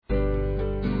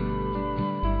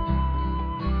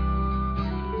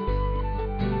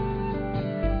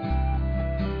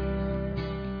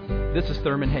this is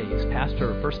Thurman Hayes, pastor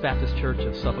of First Baptist Church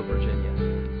of Suffolk, Virginia.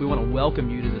 We want to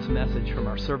welcome you to this message from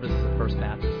our services at First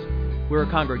Baptist. We're a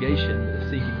congregation that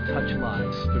is seeking to touch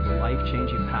lives through the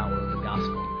life-changing power of the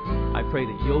gospel. I pray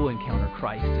that you'll encounter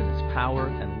Christ in His power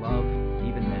and love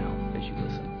even now as you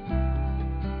listen.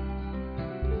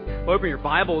 Open your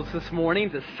Bibles this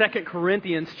morning to 2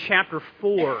 Corinthians chapter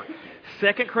 4.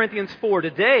 2 Corinthians 4.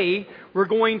 Today, we're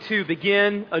going to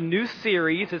begin a new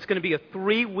series. It's going to be a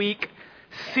 3-week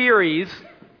series,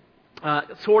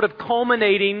 sort of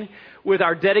culminating with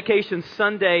our dedication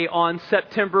Sunday on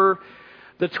September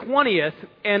the 20th.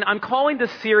 And I'm calling this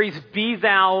series, Be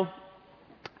Thou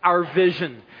Our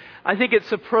Vision. I think it's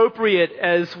appropriate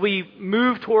as we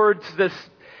move towards this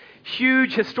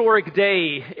huge historic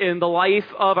day in the life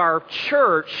of our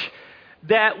church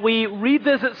that we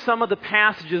revisit some of the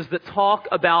passages that talk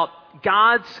about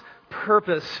God's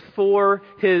purpose for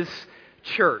His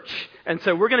church. And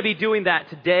so we're going to be doing that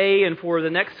today and for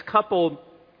the next couple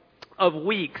of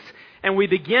weeks. And we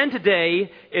begin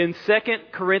today in 2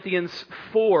 Corinthians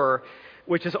 4,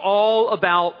 which is all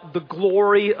about the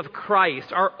glory of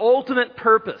Christ. Our ultimate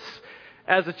purpose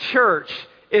as a church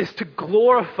is to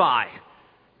glorify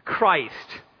Christ.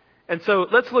 And so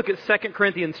let's look at 2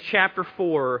 Corinthians chapter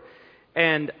 4,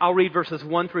 and I'll read verses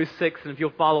 1 through 6, and if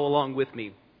you'll follow along with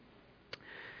me.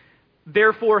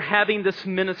 Therefore, having this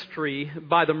ministry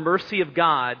by the mercy of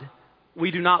God,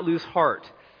 we do not lose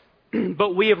heart,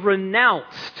 but we have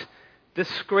renounced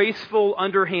disgraceful,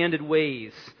 underhanded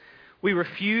ways. We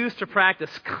refuse to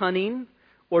practice cunning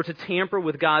or to tamper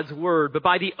with God's word, but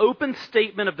by the open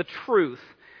statement of the truth,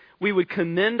 we would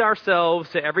commend ourselves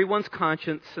to everyone's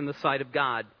conscience in the sight of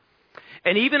God.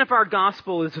 And even if our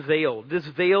gospel is veiled, it is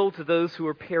veiled to those who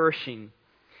are perishing.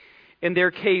 In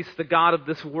their case, the God of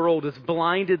this world has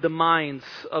blinded the minds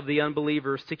of the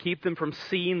unbelievers to keep them from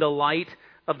seeing the light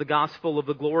of the gospel of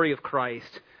the glory of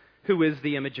Christ, who is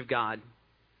the image of God.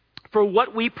 For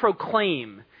what we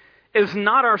proclaim is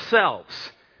not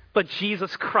ourselves, but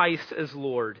Jesus Christ as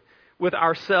Lord, with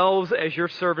ourselves as your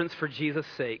servants for Jesus'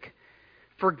 sake.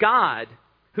 For God,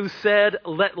 who said,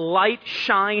 "Let light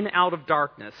shine out of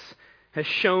darkness," has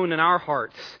shone in our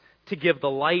hearts to give the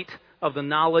light of the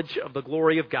knowledge of the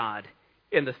glory of God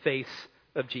in the face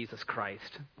of Jesus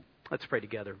Christ. Let's pray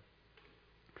together.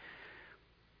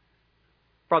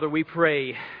 Father, we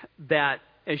pray that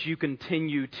as you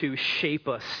continue to shape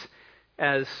us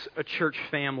as a church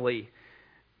family,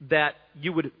 that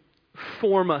you would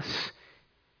form us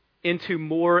into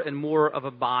more and more of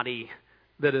a body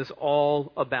that is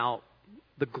all about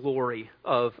the glory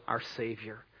of our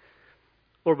Savior.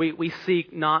 Lord, we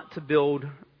seek not to build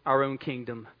our own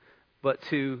kingdom, but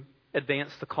to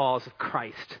advance the cause of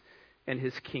Christ and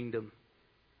His kingdom.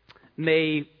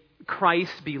 May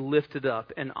Christ be lifted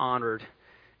up and honored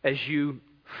as you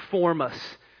form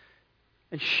us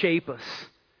and shape us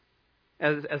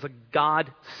as a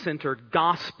God-centered,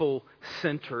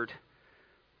 gospel-centered,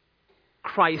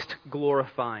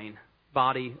 Christ-glorifying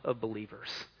body of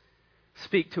believers.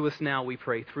 Speak to us now, we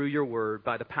pray, through your word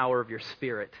by the power of your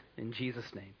Spirit. In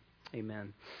Jesus' name,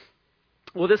 amen.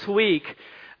 Well, this week,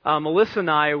 Melissa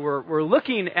and I were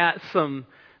looking at some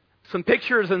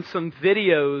pictures and some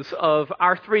videos of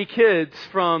our 3 kids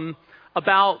from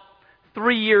about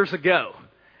 3 years ago.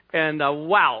 And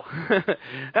wow,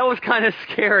 that was kind of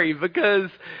scary because,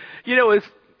 as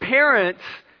parents,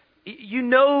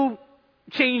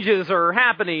 changes are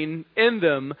happening in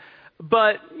them,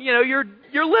 but,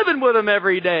 you're living with them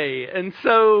every day. And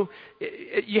so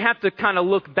you have to kind of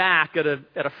look back at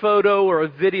a photo or a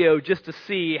video just to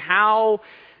see how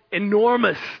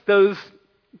enormous those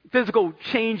physical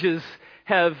changes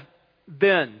have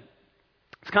been.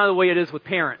 It's kind of the way it is with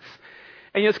parents.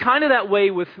 And it's kind of that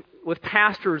way with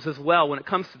pastors as well when it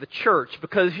comes to the church,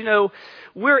 because,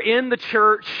 we're in the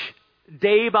church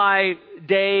day by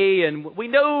day, and we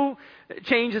know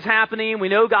change is happening. We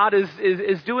know God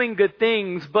is doing good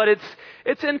things, but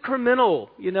it's incremental.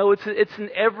 It's an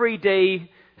everyday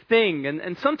thing,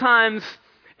 and sometimes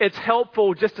it's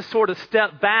helpful just to sort of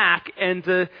step back and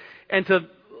to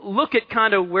look at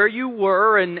kind of where you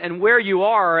were and where you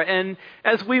are. And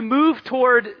as we move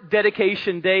toward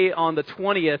Dedication Day on the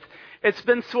 20th, it's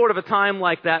been sort of a time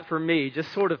like that for me,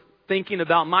 just sort of thinking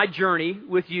about my journey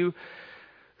with you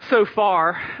so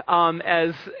far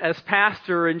as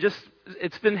pastor, and just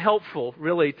it's been helpful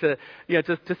really to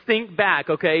think back.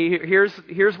 Okay,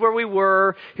 here's where we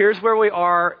were, here's where we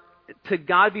are. To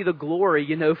God be the glory,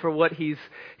 for what He's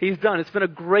done. It's been a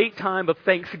great time of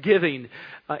Thanksgiving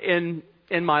in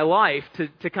my life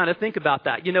to kind of think about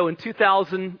that. In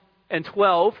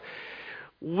 2012,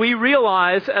 we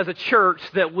realized as a church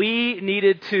that we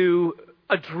needed to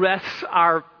address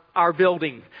our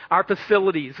building, our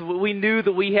facilities. We knew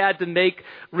that we had to make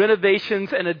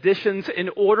renovations and additions in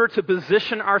order to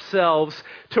position ourselves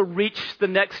to reach the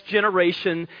next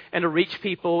generation and to reach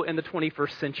people in the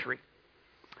 21st century.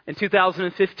 In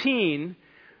 2015,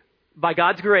 by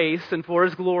God's grace and for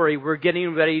His glory, we're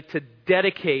getting ready to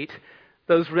dedicate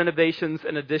those renovations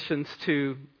and additions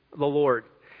to the Lord.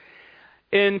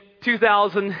 In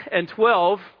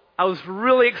 2012, I was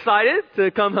really excited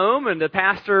to come home and to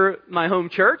pastor my home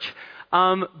church,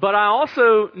 but I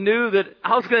also knew that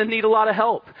I was going to need a lot of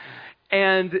help.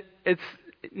 And it's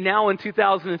now in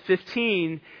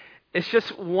 2015, it's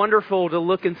just wonderful to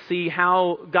look and see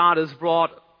how God has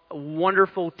brought a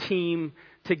wonderful team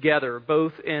together,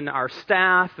 both in our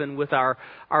staff and with our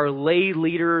lay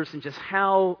leaders, and just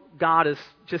how God has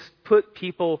just put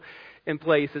people in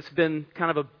place. It's been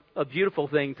kind of a beautiful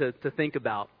thing to think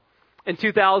about. In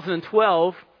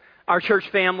 2012, our church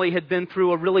family had been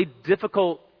through a really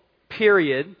difficult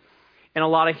period, and a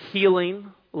lot of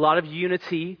healing, a lot of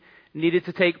unity needed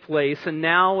to take place. And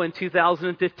now in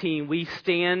 2015, we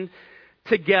stand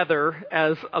together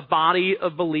as a body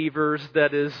of believers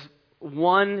that is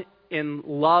one in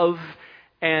love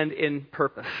and in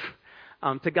purpose.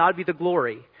 To God be the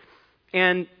glory.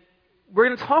 And we're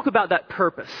going to talk about that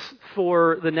purpose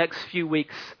for the next few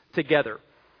weeks together.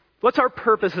 What's our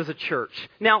purpose as a church?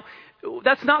 Now,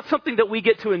 that's not something that we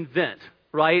get to invent,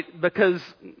 right? Because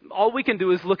all we can do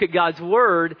is look at God's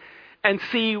Word and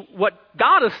see what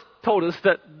God has told us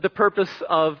that the purpose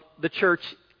of the church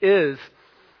is.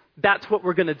 That's what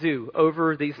we're going to do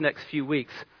over these next few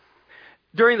weeks.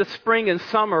 During the spring and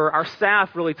summer, our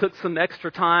staff really took some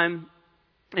extra time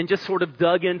and just sort of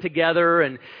dug in together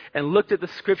and looked at the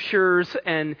scriptures,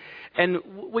 and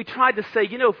we tried to say,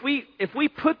 if we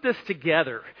put this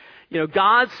together,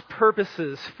 God's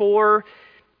purposes for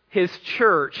His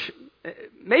church,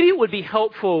 maybe it would be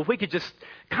helpful if we could just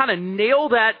kind of nail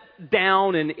that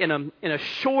down in a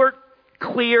short,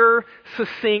 clear,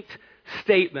 succinct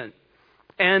statement.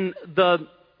 And the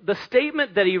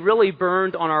statement that He really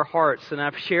burned on our hearts, and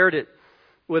I've shared it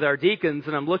with our deacons,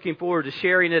 and I'm looking forward to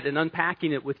sharing it and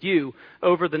unpacking it with you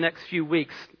over the next few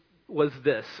weeks, was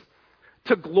this: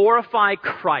 to glorify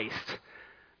Christ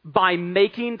by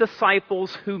making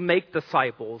disciples who make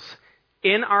disciples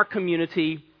in our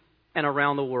community and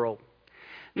around the world.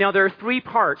 Now, there are three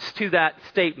parts to that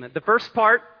statement. The first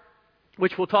part,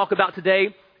 which we'll talk about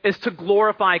today, is to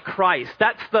glorify Christ.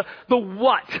 That's the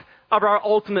what of our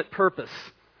ultimate purpose.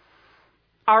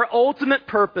 Our ultimate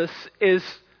purpose is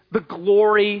the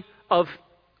glory of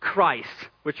Christ,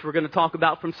 which we're going to talk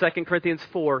about from 2 Corinthians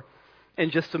 4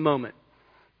 in just a moment.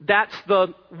 That's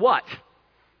the what.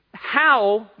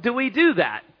 How do we do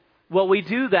that? Well, we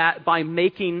do that by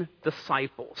making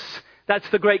disciples. That's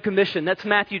the Great Commission. That's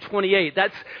Matthew 28.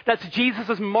 That's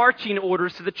Jesus' marching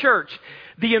orders to the church.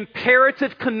 The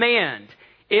imperative command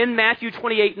in Matthew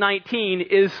 28:19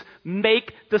 is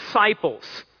make disciples.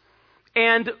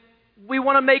 And we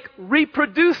want to make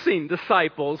reproducing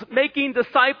disciples, making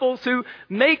disciples who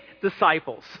make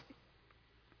disciples.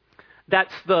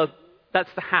 That's the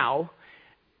how.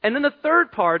 And then the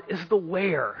third part is the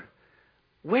where.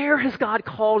 Where has God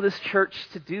called His church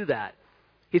to do that?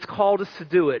 He's called us to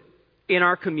do it in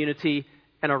our community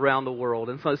and around the world.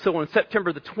 And so on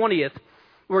September the 20th,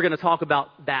 we're going to talk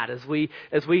about that. As we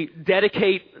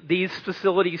dedicate these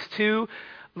facilities to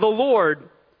the Lord,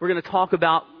 we're going to talk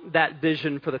about that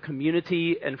vision for the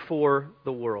community and for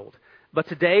the world. But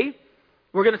today,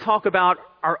 we're going to talk about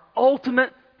our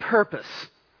ultimate purpose,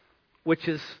 which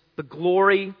is the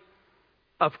glory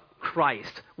of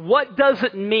Christ. What does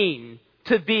it mean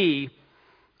to be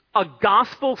a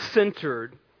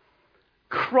gospel-centered,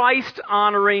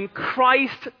 Christ-honoring,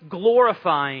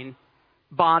 Christ-glorifying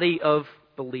body of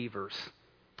believers?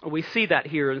 We see that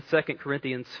here in 2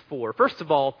 Corinthians 4. First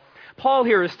of all, Paul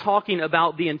here is talking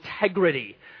about the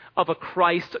integrity of a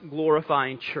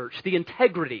Christ-glorifying church. The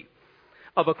integrity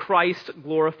of a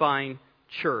Christ-glorifying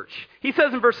church. He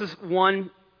says in verses 1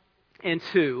 and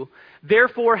 2,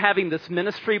 "Therefore, having this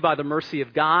ministry by the mercy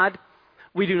of God,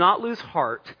 we do not lose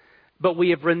heart, but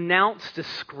we have renounced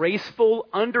disgraceful,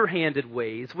 underhanded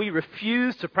ways. We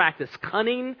refuse to practice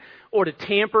cunning or to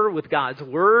tamper with God's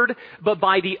word, but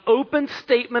by the open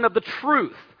statement of the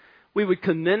truth, we would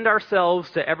commend ourselves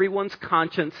to everyone's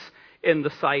conscience in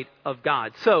the sight of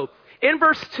God." So, in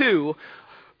verse 2,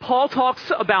 Paul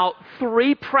talks about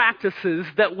three practices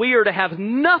that we are to have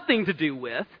nothing to do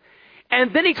with,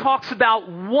 and then he talks about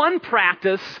one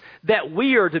practice that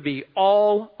we are to be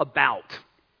all about.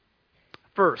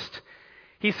 First,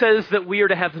 he says that we are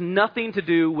to have nothing to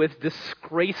do with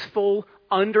disgraceful,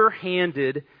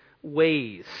 underhanded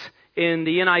ways. In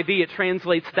the NIV, it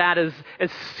translates that as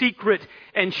secret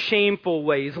and shameful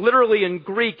ways. Literally in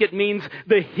Greek, it means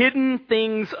the hidden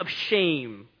things of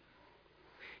shame.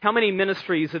 How many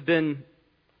ministries have been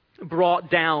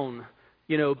brought down,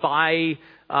 by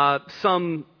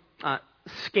some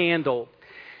scandal?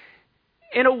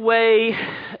 In a way,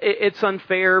 it's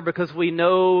unfair because we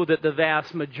know that the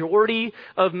vast majority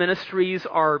of ministries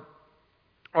are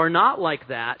not like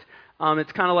that.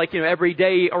 It's kind of like, every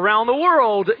day around the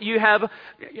world, you have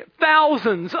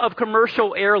thousands of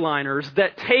commercial airliners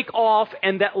that take off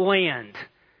and that land.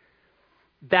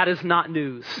 That is not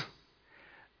news.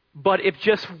 But if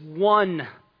just one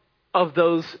of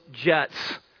those jets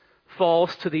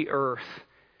falls to the earth,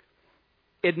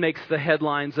 it makes the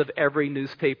headlines of every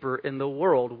newspaper in the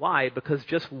world. Why? Because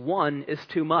just one is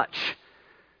too much.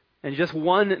 And just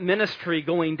one ministry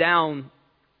going down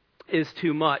is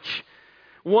too much.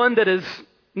 One that has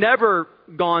never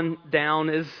gone down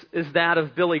is that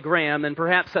of Billy Graham, and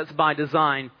perhaps that's by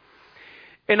design.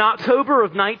 In October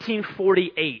of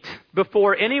 1948,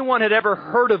 before anyone had ever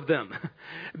heard of them,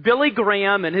 Billy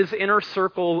Graham and his inner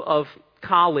circle of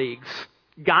colleagues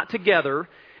got together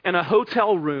in a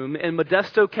hotel room in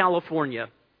Modesto, California,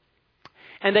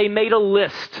 and they made a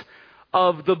list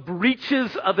of the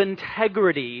breaches of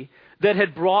integrity that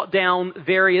had brought down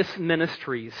various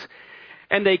ministries.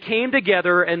 And they came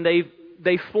together and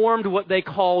they formed what they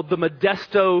called the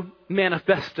Modesto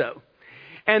Manifesto.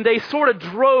 And they sort of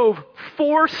drove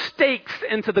 4 stakes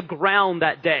into the ground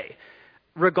that day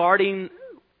regarding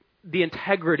the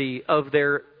integrity of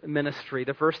their ministry.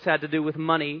 The first had to do with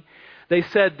money. They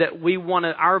said that we want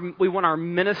our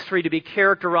ministry to be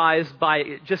characterized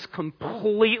by just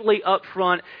completely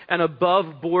upfront and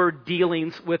above board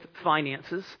dealings with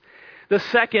finances. The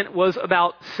second was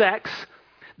about sex.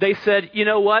 They said, you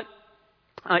know what?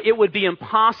 It would be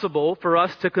impossible for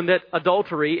us to commit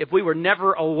adultery if we were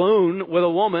never alone with a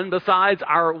woman besides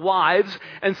our wives.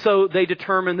 And so they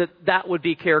determined that that would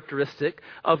be characteristic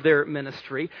of their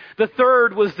ministry. The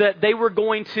third was that they were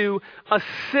going to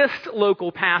assist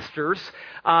local pastors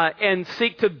and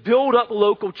seek to build up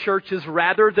local churches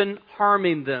rather than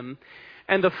harming them.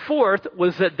 And the fourth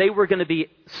was that they were going to be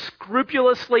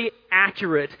scrupulously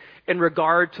accurate in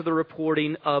regard to the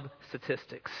reporting of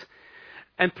statistics.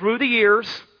 And through the years,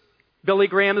 Billy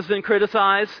Graham has been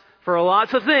criticized for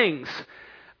lots of things,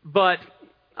 but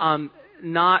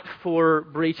not for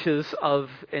breaches of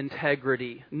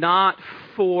integrity, not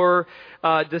for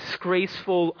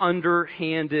disgraceful,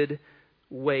 underhanded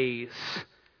ways.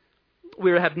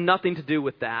 We have nothing to do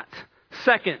with that.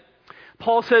 Second,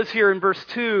 Paul says here in verse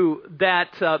 2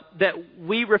 that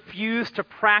we refuse to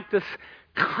practice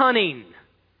cunning.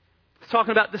 He's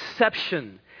talking about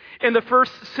deception. In the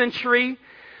first century,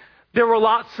 there were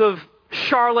lots of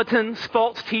charlatans,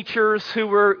 false teachers who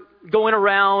were going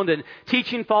around and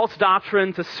teaching false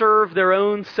doctrine to serve their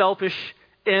own selfish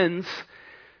ends.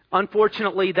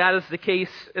 Unfortunately, that is the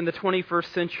case in the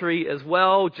 21st century as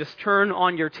well. Just turn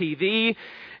on your TV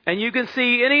and you can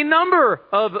see any number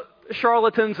of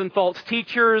charlatans and false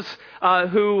teachers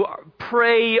who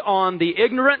prey on the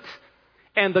ignorant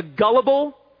and the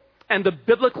gullible and the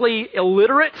biblically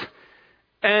illiterate,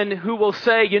 and who will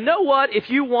say, you know what, if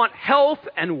you want health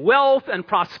and wealth and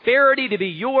prosperity to be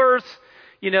yours,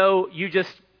 you just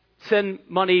send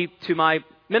money to my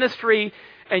ministry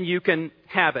and you can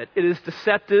have it. It is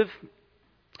deceptive.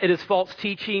 It is false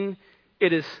teaching.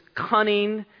 It is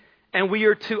cunning. And we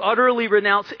are to utterly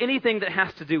renounce anything that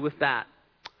has to do with that.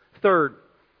 Third,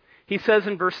 he says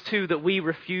in verse 2 that we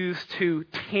refuse to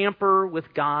tamper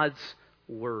with God's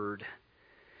word.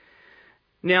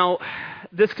 Now,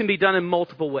 this can be done in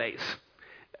multiple ways.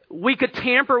 We could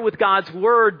tamper with God's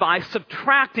word by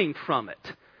subtracting from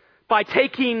it, by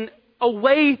taking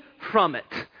away from it,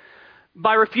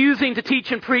 by refusing to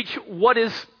teach and preach what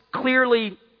is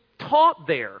clearly taught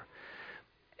there.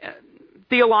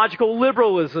 Theological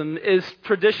liberalism is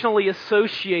traditionally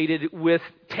associated with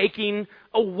taking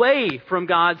away from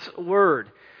God's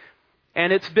word.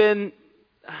 And it's been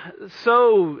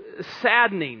so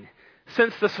saddening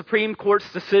since the Supreme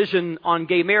Court's decision on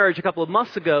gay marriage a couple of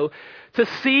months ago to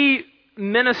see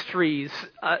ministries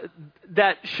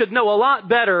that should know a lot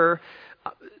better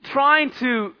trying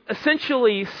to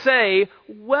essentially say,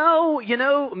 well,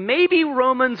 maybe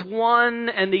Romans 1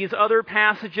 and these other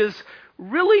passages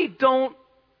really don't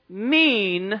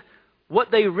mean what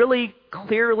they really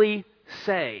clearly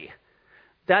say.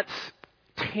 That's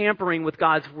tampering with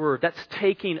God's word. That's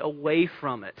taking away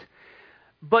from it.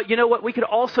 But you know what? We could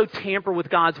also tamper with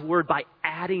God's word by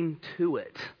adding to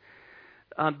it.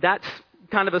 That's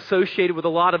kind of associated with a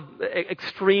lot of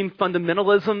extreme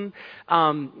fundamentalism,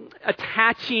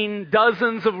 attaching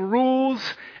dozens of rules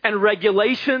and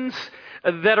regulations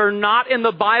that are not in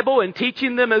the Bible and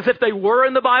teaching them as if they were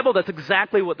in the Bible. That's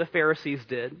exactly what the Pharisees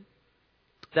did.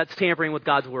 That's tampering with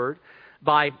God's Word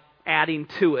by adding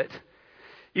to it.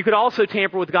 You could also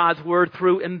tamper with God's Word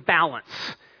through imbalance.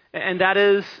 And that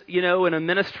is, in a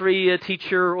ministry, a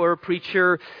teacher or a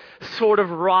preacher sort of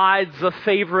rides a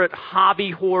favorite hobby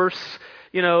horse,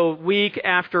 week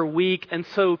after week. And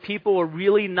so people are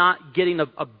really not getting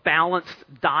a balanced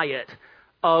diet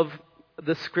of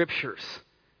the Scriptures.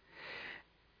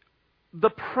 The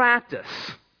practice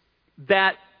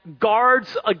that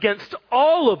guards against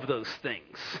all of those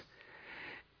things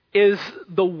is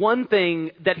the one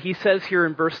thing that he says here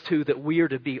in verse 2 that we are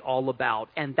to be all about,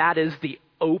 and that is the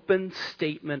open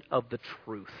statement of the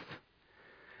truth.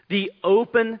 The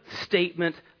open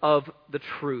statement of the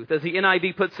truth. As the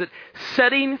NIV puts it,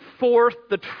 setting forth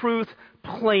the truth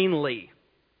plainly.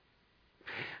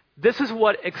 This is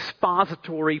what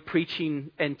expository preaching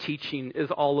and teaching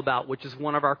is all about, which is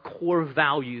one of our core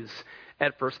values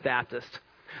at First Baptist.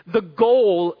 The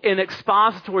goal in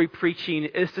expository preaching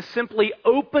is to simply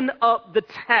open up the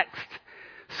text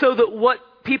so that what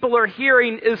people are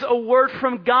hearing is a word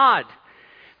from God.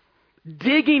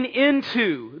 Digging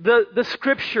into the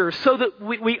Scripture so that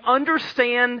we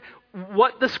understand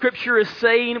what the Scripture is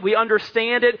saying. We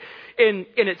understand it in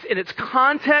its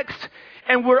context.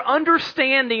 And we're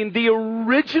understanding the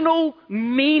original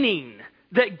meaning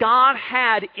that God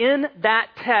had in that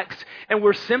text. And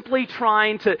we're simply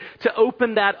trying to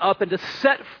open that up and to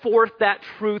set forth that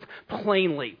truth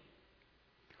plainly.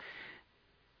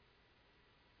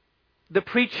 The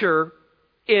preacher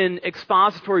in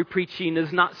expository preaching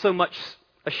is not so much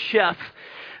a chef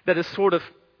that is sort of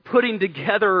putting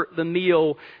together the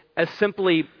meal as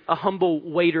simply a humble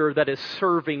waiter that is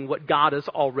serving what God has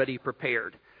already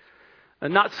prepared.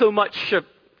 And not so much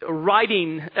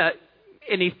writing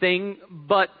anything,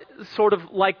 but sort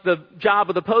of like the job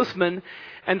of the postman,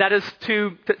 and that is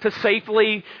to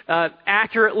safely,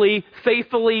 accurately,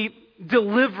 faithfully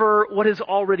deliver what has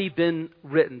already been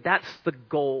written. That's the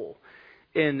goal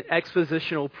in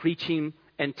expositional preaching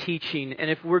and teaching. And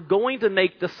if we're going to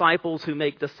make disciples who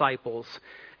make disciples,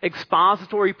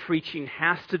 expository preaching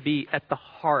has to be at the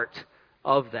heart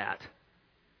of that.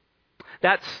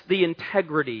 That's the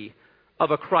integrity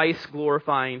of a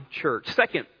Christ-glorifying church.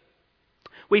 Second,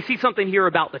 we see something here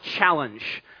about the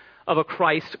challenge of a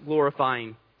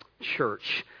Christ-glorifying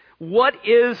church. What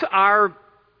is our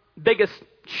biggest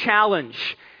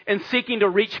challenge in seeking to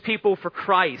reach people for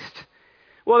Christ?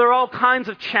 Well, there are all kinds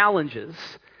of challenges.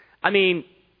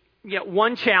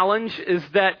 One challenge is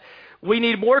that we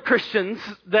need more Christians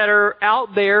that are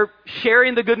out there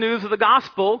sharing the good news of the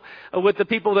gospel with the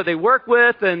people that they work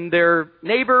with and their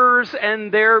neighbors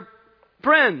and their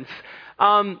friends.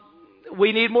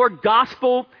 We need more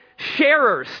gospel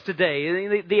sharers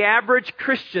today. The average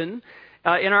Christian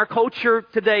in our culture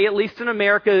today, at least in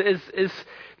America,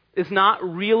 is not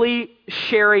really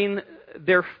sharing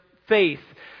their faith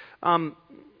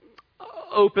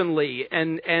openly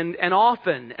and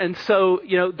often. And so,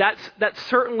 that's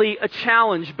certainly a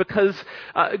challenge because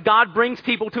God brings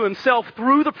people to Himself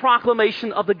through the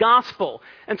proclamation of the gospel.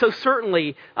 And so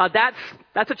certainly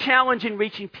that's a challenge in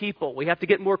reaching people. We have to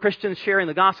get more Christians sharing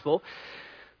the gospel.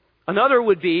 Another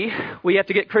would be we have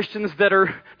to get Christians that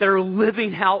are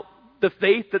living out the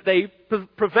faith that they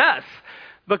profess.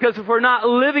 Because if we're not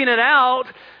living it out,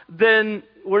 then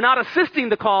we're not assisting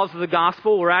the cause of the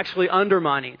gospel, we're actually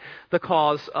undermining the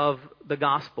cause of the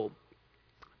gospel.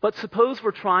 But suppose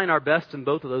we're trying our best in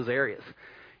both of those areas.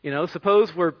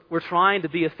 Suppose we're trying to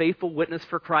be a faithful witness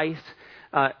for Christ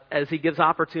as He gives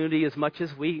opportunity as much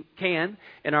as we can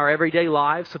in our everyday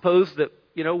lives. Suppose that,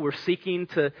 we're seeking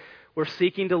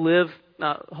to live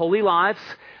holy lives.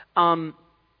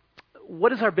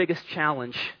 What is our biggest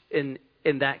challenge in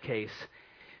that case?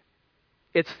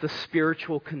 It's the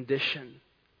spiritual condition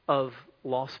of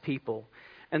lost people.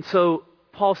 And so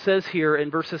Paul says here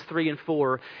in verses 3 and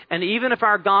 4, and even if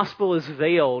our gospel is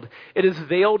veiled, it is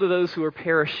veiled to those who are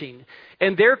perishing.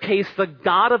 In their case, the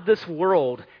God of this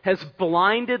world has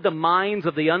blinded the minds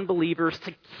of the unbelievers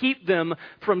to keep them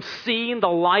from seeing the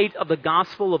light of the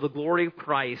gospel of the glory of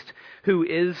Christ, who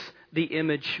is the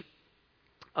image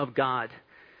of God.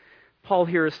 Paul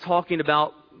here is talking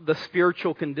about the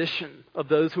spiritual condition of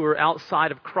those who are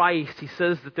outside of Christ. He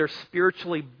says that they're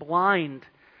spiritually blind.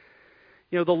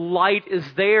 The light is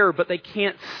there, but they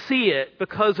can't see it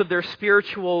because of their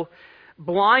spiritual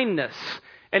blindness.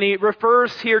 And he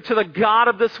refers here to the God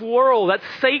of this world. That's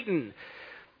Satan.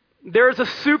 There's a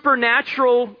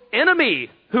supernatural enemy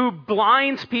who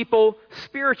blinds people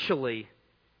spiritually.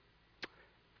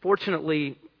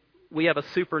 Fortunately, we have a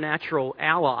supernatural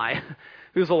ally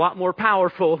who's a lot more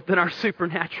powerful than our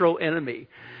supernatural enemy.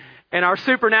 And our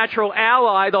supernatural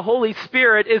ally, the Holy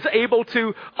Spirit, is able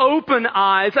to open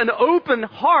eyes and open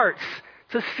hearts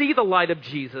to see the light of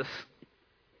Jesus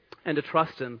and to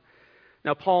trust Him.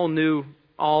 Now, Paul knew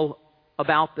all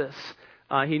about this.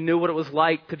 He knew what it was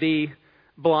like to be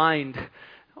blind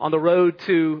on the road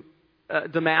to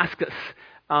Damascus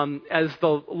as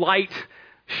the light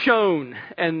shone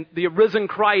and the risen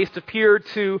Christ appeared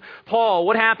to Paul.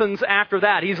 What happens after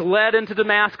that? He's led into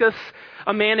Damascus.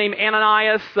 A man named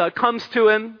Ananias comes to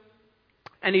him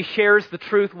and he shares the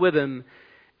truth with him.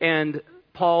 And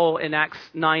Paul in Acts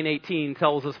 9:18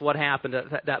 tells us what happened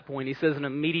at that point. He says, and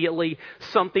immediately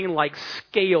something like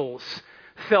scales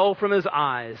fell from his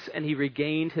eyes and he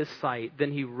regained his sight.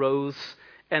 Then he rose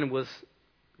and was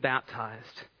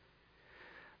baptized.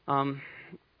 In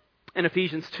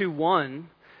Ephesians 2:1,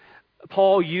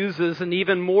 Paul uses an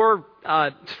even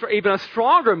a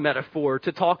stronger metaphor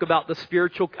to talk about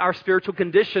our spiritual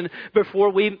condition before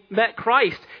we met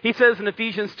Christ. He says in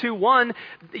Ephesians 2:1,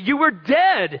 you were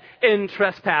dead in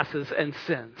trespasses and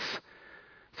sins.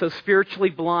 So spiritually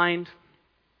blind,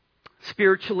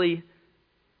 spiritually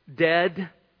dead.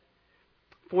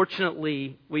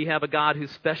 Fortunately, we have a God who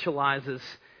specializes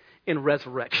in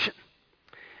resurrection.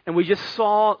 And we just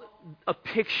saw a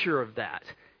picture of that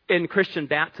in Christian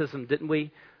baptism, didn't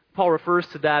we? Paul refers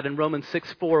to that in Romans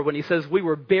 6:4 when he says, we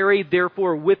were buried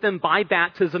therefore with him by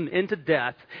baptism into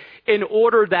death, in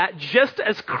order that just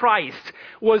as Christ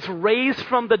was raised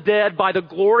from the dead by the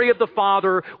glory of the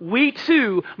Father, we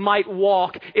too might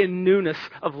walk in newness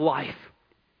of life.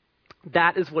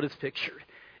 That is what is pictured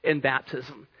in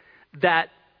baptism. That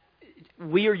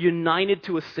we are united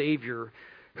to a Savior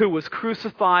who was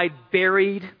crucified,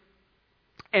 buried,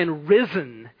 and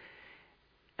risen.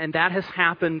 And that has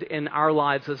happened in our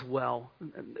lives as well.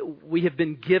 We have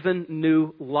been given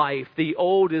new life. The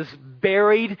old is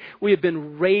buried. We have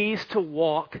been raised to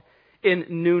walk in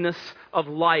newness of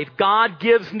life. God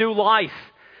gives new life.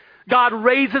 God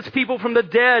raises people from the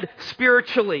dead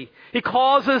spiritually. He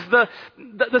causes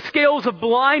the scales of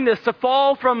blindness to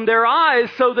fall from their eyes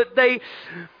so that they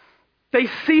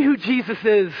see who Jesus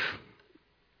is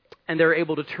and they're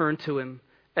able to turn to Him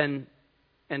and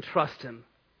trust Him.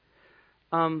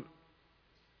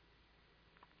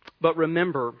 But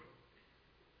remember,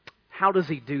 how does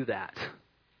He do that?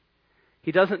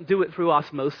 He doesn't do it through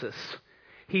osmosis.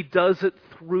 He does it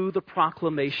through the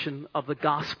proclamation of the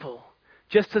gospel.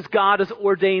 Just as God has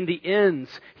ordained the ends,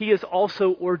 He has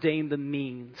also ordained the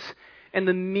means. And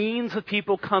the means of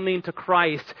people coming to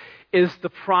Christ is the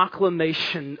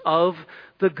proclamation of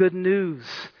the good news.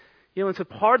 And so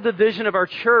part of the vision of our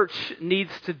church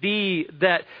needs to be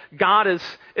that God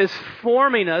is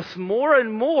forming us more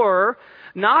and more,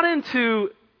 not into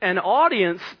an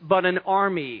audience, but an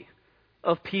army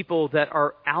of people that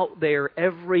are out there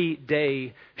every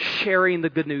day sharing the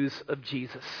good news of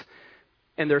Jesus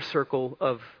in their circle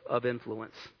of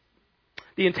influence.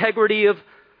 The integrity of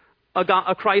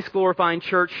a Christ-glorifying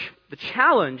church, the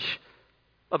challenge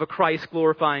of a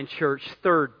Christ-glorifying church.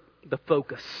 Third, the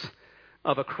focus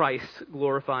of a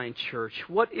Christ-glorifying church.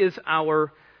 What is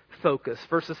our focus?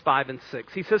 Verses 5 and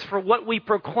 6. He says, for what we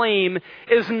proclaim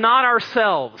is not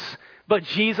ourselves, but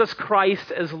Jesus Christ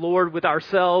as Lord, with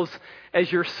ourselves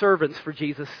as your servants for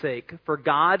Jesus' sake. For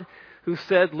God, who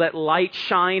said, let light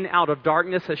shine out of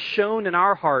darkness, has shone in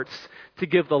our hearts to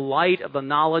give the light of the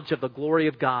knowledge of the glory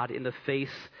of God in the face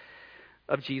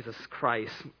of Jesus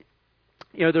Christ.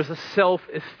 There's a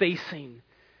self-effacing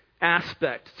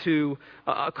aspect to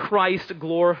a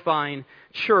Christ-glorifying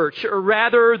church. Or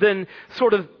rather than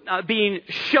sort of being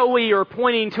showy or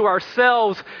pointing to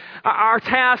ourselves, our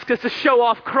task is to show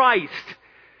off Christ.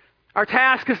 Our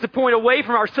task is to point away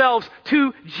from ourselves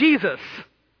to Jesus.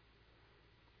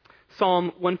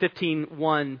 Psalm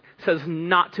 115:1 says,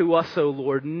 not to us, O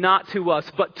Lord, not to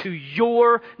us, but to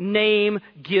your name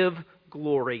give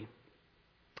glory.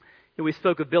 We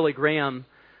spoke of Billy Graham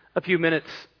a few minutes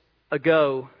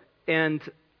ago, and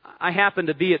I happened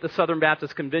to be at the Southern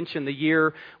Baptist Convention the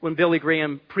year when Billy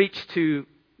Graham preached to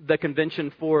the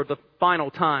convention for the final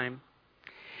time.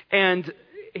 And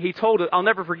I'll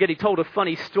never forget, he told a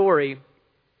funny story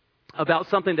about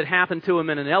something that happened to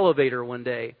him in an elevator one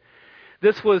day.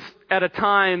 This was at a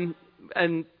time,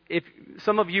 and if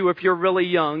some of you, if you're really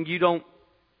young, you don't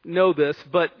know this,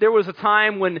 but there was a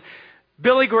time when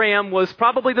Billy Graham was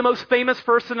probably the most famous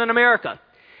person in America.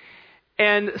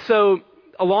 And so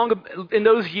in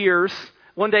those years,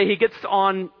 one day he gets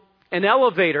on an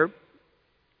elevator,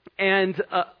 and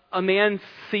a man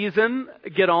sees him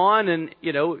get on, and,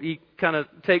 he kind of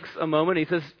takes a moment. He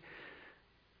says,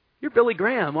 "You're Billy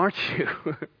Graham, aren't you?"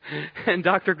 And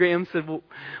Dr. Graham said,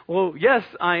 well, yes,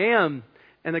 I am.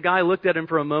 And the guy looked at him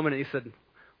for a moment, and he said,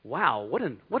 "Wow, what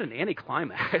an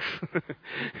anticlimax."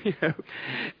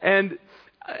 And,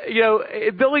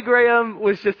 Billy Graham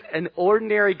was just an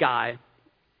ordinary guy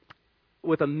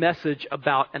with a message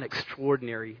about an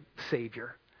extraordinary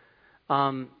Savior.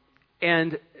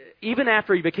 And even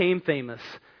after he became famous,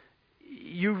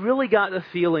 you really got the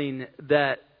feeling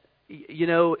that,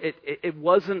 it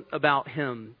wasn't about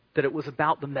him, that it was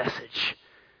about the message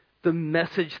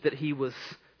that he was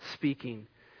speaking.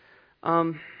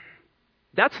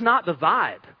 That's not the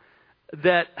vibe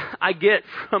that I get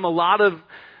from a lot of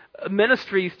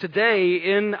ministries today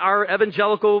in our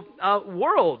evangelical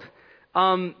world.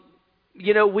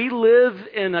 We live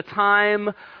in a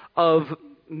time of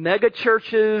mega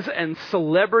churches and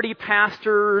celebrity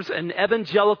pastors and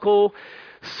evangelical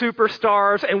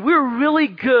superstars, and we're really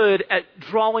good at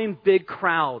drawing big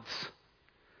crowds.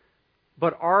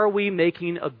 But are we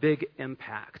making a big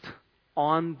impact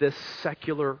on this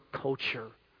secular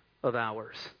culture of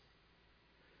ours?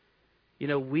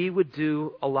 We would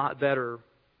do a lot better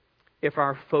if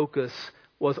our focus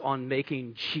was on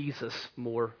making Jesus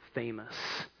more famous,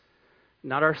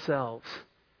 not ourselves.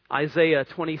 Isaiah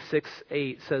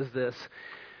 26:8 says this,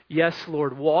 "Yes,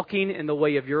 Lord, walking in the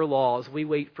way of your laws, we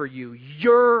wait for you.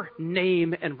 Your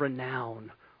name and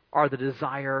renown are the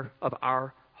desire of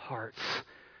our hearts."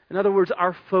 In other words,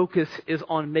 our focus is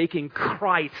on making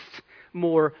Christ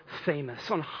more famous,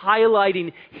 on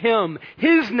highlighting Him,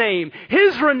 His name,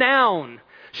 His renown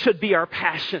should be our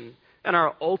passion and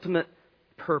our ultimate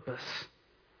purpose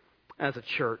as a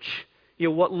church.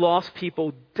 What lost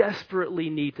people desperately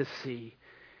need to see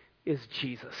is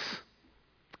Jesus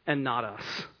and not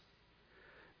us.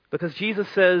 Because Jesus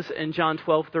says in John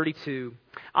 12:32,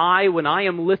 when I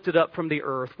am lifted up from the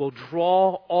earth, will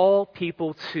draw all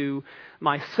people to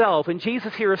myself." And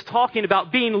Jesus here is talking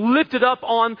about being lifted up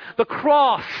on the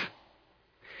cross.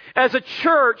 As a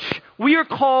church, we are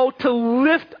called to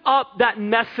lift up that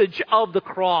message of the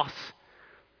cross.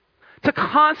 To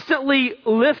constantly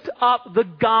lift up the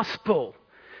gospel.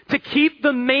 To keep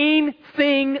the main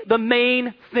thing the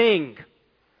main thing.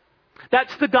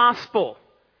 That's the gospel.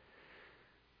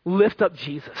 Lift up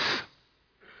Jesus.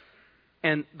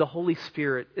 And the Holy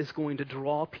Spirit is going to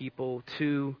draw people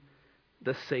to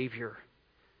the Savior.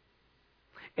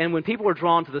 And when people are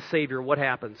drawn to the Savior, what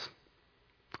happens?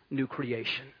 New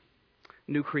creation.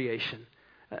 New creation.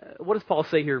 What does Paul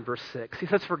say here in verse 6? He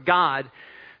says, "For God,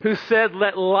 who said,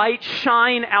 'Let light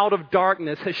shine out of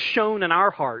darkness,' has shone in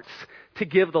our hearts to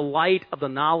give the light of the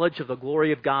knowledge of the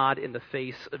glory of God in the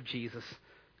face of Jesus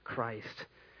Christ."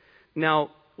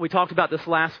 Now, we talked about this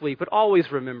last week, but always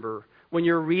remember, when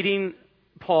you're reading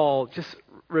Paul, just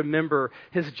remember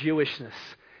his Jewishness.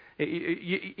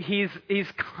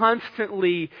 He's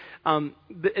constantly,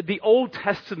 the Old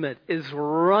Testament is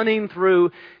running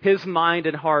through his mind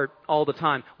and heart all the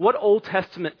time. What Old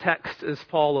Testament text is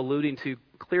Paul alluding to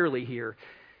clearly here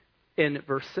in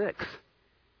verse 6?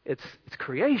 It's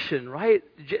creation, right?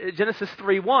 Genesis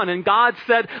 3:1. "And God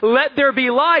said, 'Let there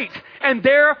be light,' and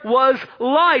there was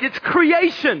light." It's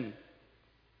creation.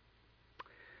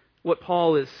 What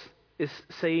Paul is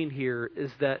saying here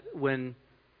is that when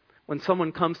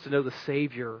someone comes to know the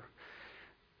Savior,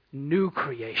 new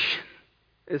creation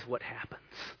is what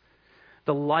happens.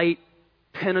 The light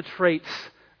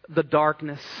penetrates the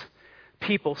darkness.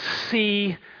 People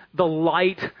see the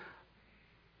light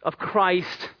of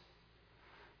Christ.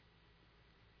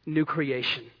 New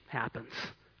creation happens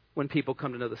when people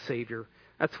come to know the Savior.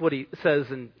 That's what he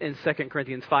says in 2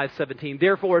 Corinthians 5:17.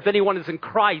 "Therefore, if anyone is in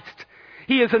Christ,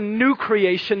 he is a new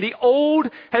creation. The old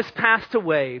has passed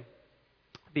away.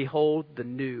 Behold, the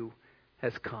new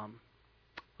has come."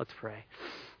 Let's pray.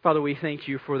 Father, we thank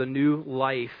you for the new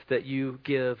life that you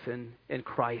give in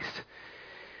Christ.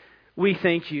 We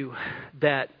thank you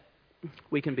that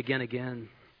we can begin again.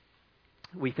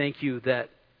 We thank you that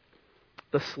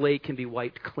the slate can be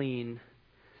wiped clean.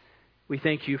 We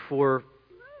thank you for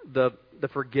the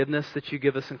forgiveness that you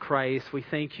give us in Christ. We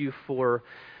thank you for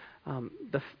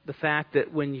the fact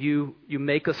that when you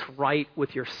make us right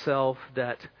with yourself,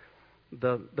 that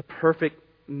the perfect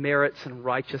merits and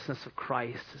righteousness of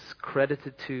Christ is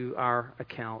credited to our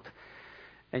account.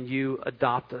 And you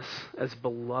adopt us as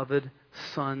beloved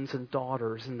sons and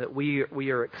daughters, and that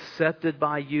we are accepted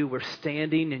by you. We're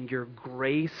standing in your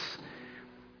grace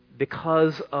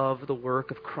because of the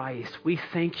work of Christ. We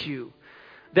thank you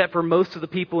that for most of the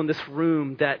people in this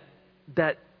room, that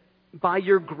by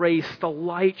your grace, the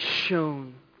light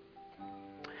shone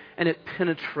and it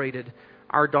penetrated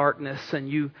our darkness, and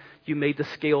you made the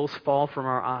scales fall from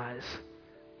our eyes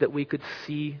that we could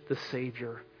see the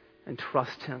Savior and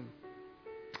trust Him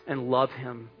and love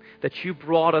Him, that you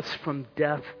brought us from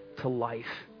death to life.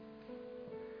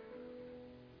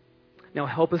 Now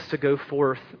help us to go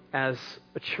forth as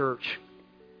a church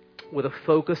with a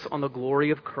focus on the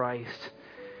glory of Christ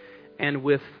and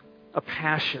with a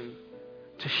passion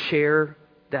to share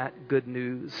that good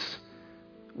news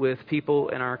with people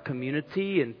in our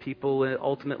community and people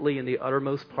ultimately in the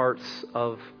uttermost parts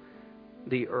of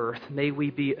the earth. May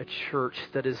we be a church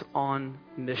that is on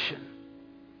mission,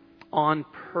 on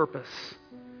purpose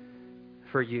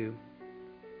for you.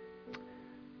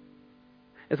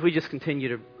 As we just continue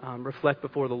to reflect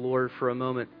before the Lord for a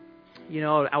moment,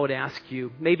 I would ask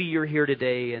you, maybe you're here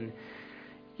today and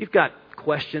you've got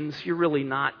questions. You're really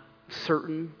not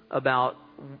certain about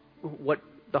what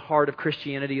the heart of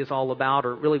Christianity is all about,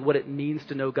 or really what it means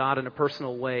to know God in a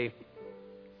personal way.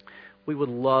 We would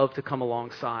love to come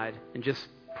alongside and just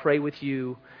pray with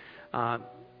you,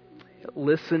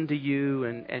 listen to you,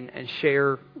 and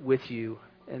share with you.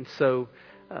 And so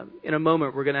in a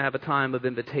moment, we're going to have a time of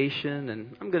invitation,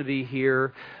 and I'm going to be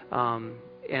here,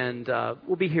 and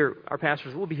we'll be here. Our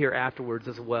pastors will be here afterwards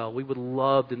as well. We would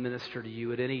love to minister to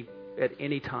you at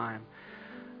any time.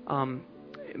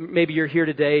 Maybe you're here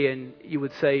today and you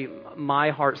would say, my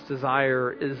heart's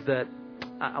desire is that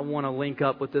I want to link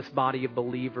up with this body of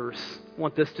believers. I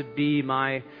want this to be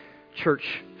my church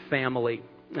family.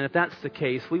 And if that's the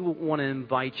case, we want to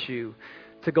invite you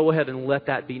to go ahead and let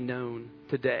that be known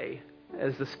today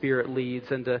as the Spirit leads,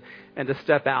 and to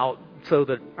step out so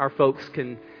that our folks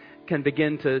can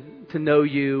begin to know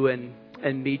you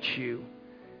and meet you.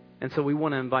 And so we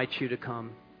want to invite you to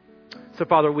come. So,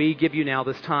 Father, we give you now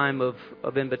this time of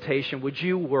invitation. Would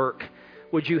you work?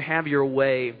 Would you have your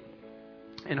way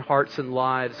in hearts and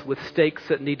lives, with stakes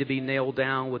that need to be nailed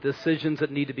down, with decisions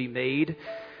that need to be made?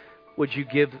 Would you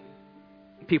give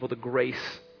people the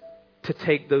grace to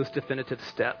take those definitive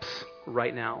steps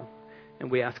right now?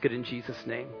 And we ask it in Jesus'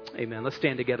 name. Amen. Let's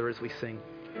stand together as we sing.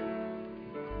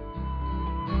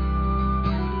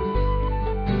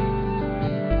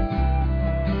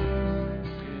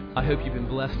 I hope you've been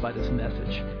blessed by this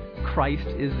message. Christ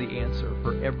is the answer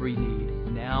for every need,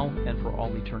 now and for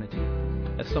all eternity.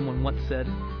 As someone once said,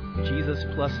 Jesus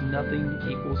plus nothing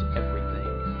equals everything,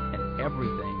 and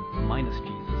everything minus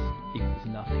Jesus equals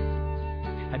nothing.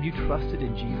 Have you trusted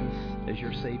in Jesus as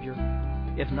your Savior?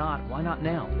 If not, why not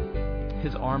now?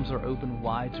 His arms are open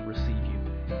wide to receive you.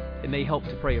 It may help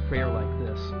to pray a prayer like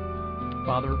this.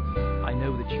 Father, I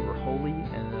know that you are holy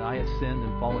and that I have sinned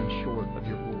and fallen short of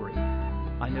your glory.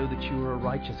 I know that you are a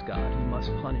righteous God who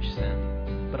must punish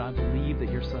sin, but I believe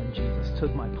that your Son Jesus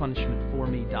took my punishment for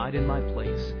me, died in my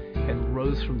place, and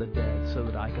rose from the dead so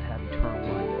that I could have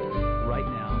eternal life. Right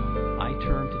now, I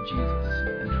turn to Jesus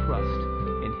and trust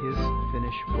in his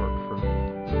finished work for me.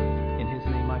 In his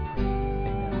name I pray.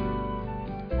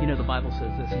 Amen. The Bible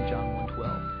says this in John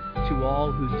 1:12. To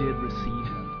all who did receive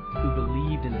him, who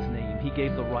believed in his name, he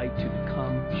gave the right to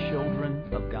become children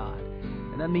of God.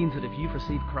 And that means that if you've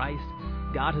received Christ,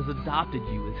 God has adopted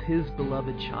you as his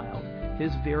beloved child,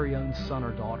 his very own son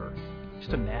or daughter.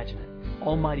 Just imagine it.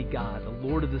 Almighty God, the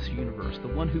Lord of this universe, the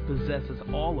one who possesses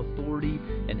all authority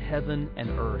in heaven and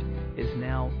earth, is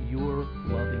now your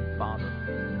loving Father,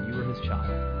 and you are his child.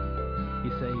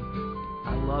 You say,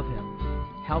 I love him.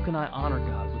 How can I honor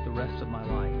God with the rest of my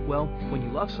life? Well, when you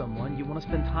love someone, you want to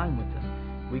spend time with them.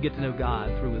 We get to know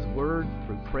God through his word,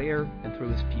 through prayer, and through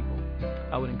his people.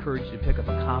 I would encourage you to pick up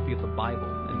a copy of the Bible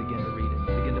and begin to read it.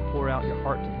 Begin to pour out your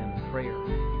heart to him in prayer.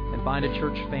 And find a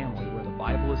church family where the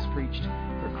Bible is preached,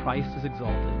 where Christ is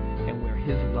exalted, and where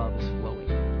his love is flowing.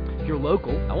 If you're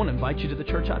local, I want to invite you to the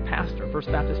church I pastor, First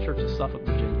Baptist Church of Suffolk,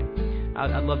 Virginia.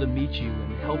 I'd love to meet you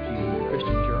and help you in your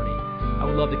Christian journey. I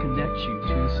would love to connect you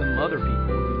to some other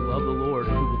people who love the Lord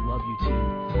and who would love you too.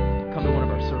 Come to one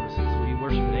of our services. We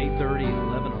worship at 8:30 and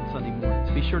 11 on Sunday mornings.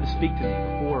 Be sure to speak to me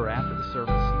before or after the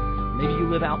service. Maybe you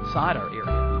live outside our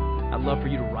area. I'd love for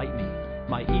you to write me.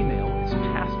 My email is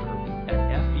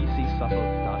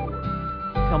pastor@fbcsuffolk.org.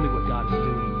 Tell me what God is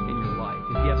doing in your life.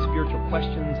 If you have spiritual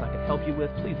questions I can help you with,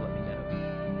 please let me know.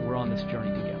 We're on this journey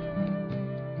together.